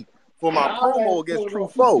cancel me for my promo against True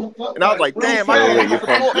Foe. And I was like, damn, I don't your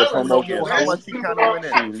promo against how much he kind of went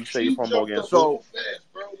in. You say your promo against so,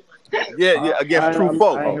 yeah, against True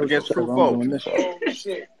Foe. Against True Foe.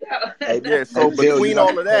 Yeah, so between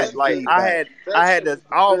all of that, like I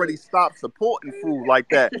already stopped supporting food like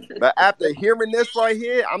that. But after hearing this right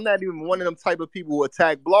here, I'm not even one of them type of people who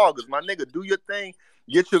attack bloggers. My nigga, do your thing.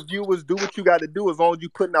 Get your viewers, do what you got to do. As long as you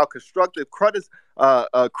putting out constructive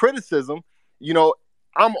criticism, you know,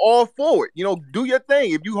 I'm all for it. You know, do your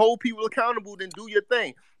thing. If you hold people accountable, then do your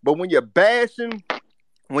thing. But when you're bashing,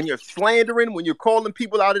 when you're slandering, when you're calling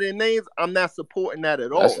people out of their names, I'm not supporting that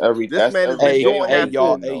at all. Hey,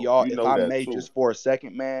 y'all, if I may just for a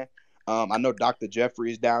second, man. I know Dr.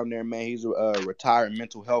 Jeffrey is down there, man. He's a retired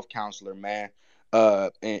mental health counselor, man.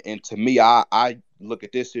 And to me, I look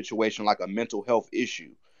at this situation like a mental health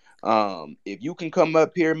issue. If you can come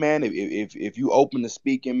up here, man, if you open to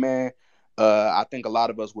speaking, man, I think a lot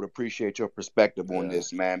of us would appreciate your perspective on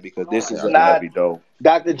this, man, because this is not dope.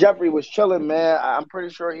 Dr. Jeffrey was chilling, man. I'm pretty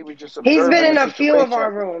sure he was just observing. He's been in a few of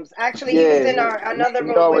our rooms. Actually, he was in another room.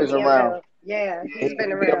 He's always around. Yeah, he's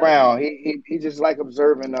been around. He just like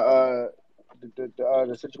observing the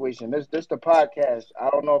situation. This the podcast. I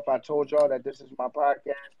don't know if I told y'all that this is my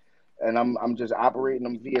podcast, and I'm just operating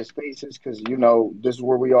them via Spaces because you know this is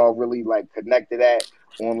where we all really like connected at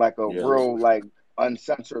on like a real like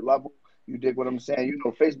uncensored level. You dig what I'm saying? You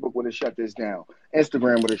know, Facebook would have shut this down.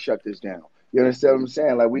 Instagram would have shut this down. You understand what I'm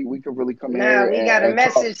saying? Like we could really come in here. We got a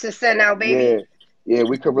message to send out, baby. Yeah,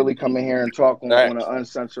 we could really come in here and talk on an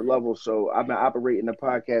uncensored level. So I've been operating the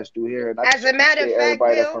podcast through here. And as a matter of fact,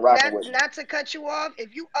 Bill, not to cut you off,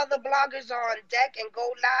 if you other bloggers are on deck and go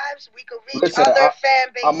lives, we could reach other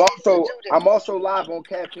fan bases. I'm also live on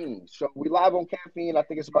Caffeine. So we live on Caffeine. I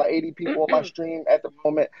think it's about 80 people on my stream at the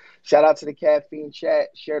moment. Shout out to the Caffeine chat.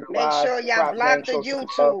 Share the live. Make sure y'all block the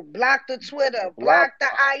YouTube, block the Twitter, block the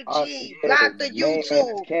IG, block the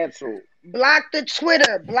YouTube. Canceled. Block the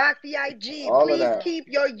Twitter, block the IG. Please keep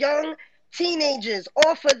your young teenagers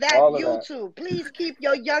off of that YouTube. Please keep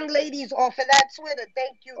your young ladies off of that Twitter.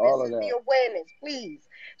 Thank you. This is the awareness. Please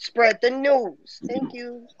spread the news. Thank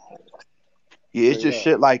you. Yeah, it's just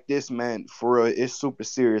shit like this, man. For real, it's super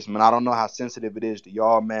serious, man. I don't know how sensitive it is to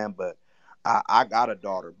y'all, man, but I got a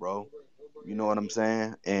daughter, bro. You know what I'm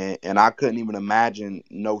saying? And I couldn't even imagine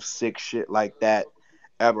no sick shit like that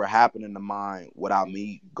ever happening to mine without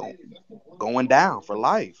me going down for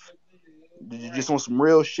life. Just on some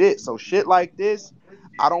real shit. So shit like this,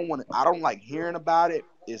 I don't like hearing about it.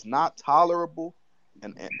 It's not tolerable.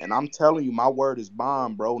 And I'm telling you, my word is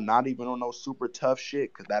bond, bro. Not even on no super tough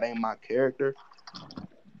shit, because that ain't my character.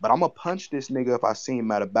 But I'm going to punch this nigga if I see him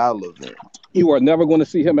at a battle event. You are never going to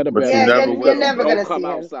see him at a battle event. You're never going to see him.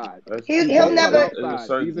 Outside. He'll never.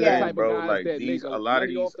 Bro, like a lot of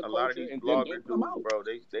these bloggers, bro,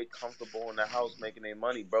 they comfortable in the house making their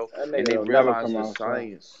money, bro. And they realize the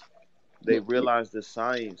science. They realize the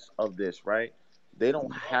science of this, right? They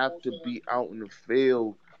don't have to be out in the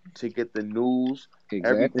field to get the news.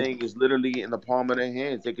 Exactly. Everything is literally in the palm of their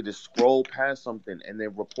hands. They could just scroll past something and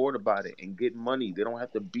then report about it and get money. They don't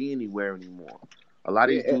have to be anywhere anymore. A lot of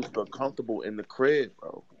these dudes feel comfortable in the crib,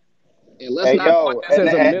 bro. And let's not put this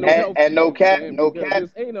as a mental health issue. No cap.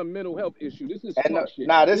 This ain't a mental health issue. This is fuck shit.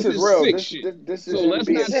 Nah, this is real. This is so let's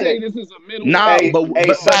not say this is a mental health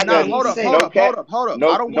issue. Hold up.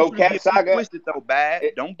 I don't want you to get me twisted, though, bad.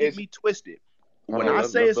 Don't get me twisted. When I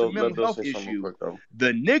say it's a mental health issue,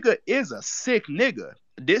 the nigga is a sick nigga.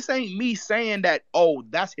 this ain't me saying that, oh,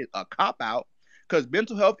 that's a cop-out. Because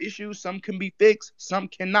mental health issues, some can be fixed, some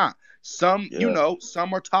cannot. Some,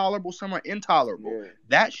 some are tolerable, some are intolerable. Yeah.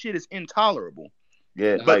 That shit is intolerable.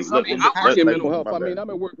 Yeah, Now, like, I mean, I work in mental health. my I mean, bad. I'm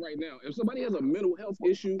at work right now. If somebody has a mental health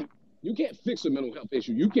issue, you can't fix a mental health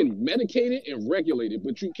issue. You can medicate it and regulate it,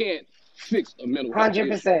 but you can't fix a mental health issue.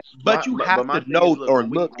 100%. But you have my to thing know is, look, or when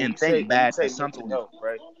we look and say think bad that mental something. health,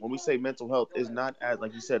 right? When we say mental health, it's not as,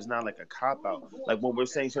 like you said, it's not like a cop out. Like when we're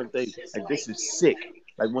saying certain things, like this is sick.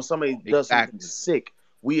 Like when somebody does something sick,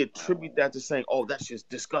 we attribute that to saying, "Oh, that's just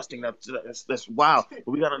disgusting. That's wild." But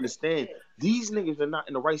we gotta understand, these niggas are not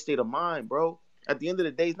in the right state of mind, bro. At the end of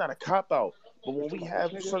the day, it's not a cop out. But when we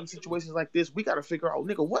have certain situations like this, we gotta figure out,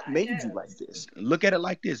 nigga, what made you like this? Look at it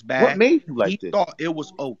like this, Bad. What made you like he this? thought it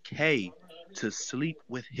was okay to sleep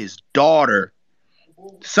with his daughter.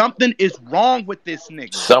 Something is wrong with this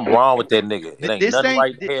nigga. Something wrong with that nigga. It ain't This nothing ain't-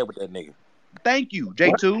 right there with that nigga. Thank you,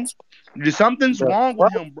 J2. Something's wrong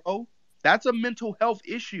with him, bro. That's a mental health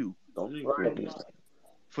issue.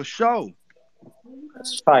 For sure.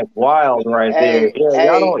 It's like wild right there.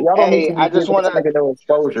 Yeah, y'all don't need to be I just giving want this nigga no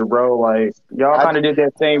exposure, bro. Like y'all kind of did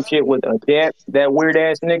that same shit with Adept, that weird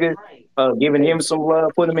ass nigga, giving him some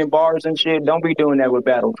love, putting him in bars and shit. Don't be doing that with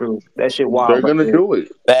Battle Truth. That shit wild. They're gonna do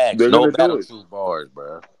it. Facts. They're No gonna do Battle it. Truth bars,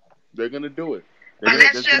 bro. They're gonna do it. But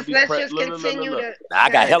let's just continue to. Nah, I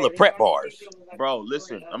got hella prep bars. Bro,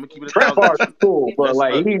 listen, I'm gonna keep it a Prep thousand. bars are cool, but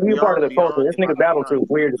like he part of the culture. This nigga if Battle Truth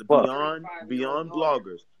weird as fuck. Beyond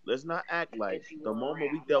bloggers, let's not act like the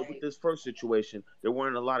moment we dealt with this first situation, there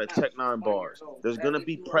weren't a lot of Tech 9 bars. There's gonna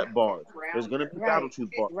be prep bars. There's gonna be Battle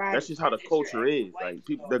Truth bars. That's just how the culture is. Like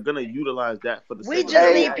people, they're gonna utilize that for the We sake just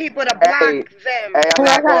of need people to block them. Hey, I'm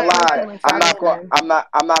not gonna lie.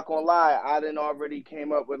 I'm not gonna lie. I done already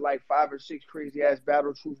came up with like 5 or 6 crazy ass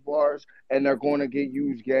Battle Truth bars, and they're going to get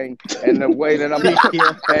used, gang. And the way that I'm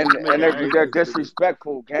and they're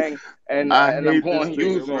disrespectful, gang. And I'm going to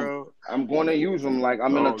use them. I'm going to use them like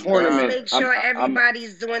I'm in a tournament. Make sure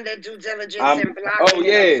everybody's doing their due diligence and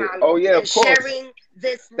blocking. Oh yeah, of course. Sharing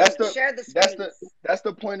this. Share the space. That's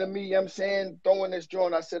the point of me. You know what I'm saying, throwing this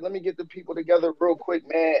joint. I said, let me get the people together real quick,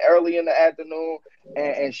 man, early in the afternoon,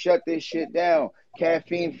 and shut this shit down.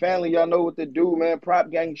 Caffeine family, y'all know what to do, man. Prop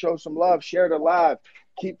gang, show some love, share the live,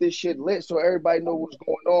 keep this shit lit so everybody know what's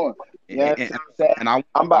going on. Yeah, and I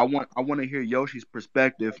want to hear Yoshi's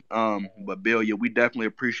perspective. But Bill, yeah, we definitely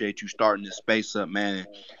appreciate you starting this space up, man.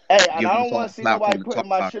 Hey, and I don't want to see nobody putting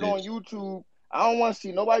my shit on YouTube. I don't want to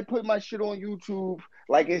see nobody putting my shit on YouTube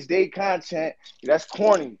like it's their content. That's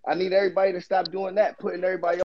corny. I need everybody to stop doing that, putting everybody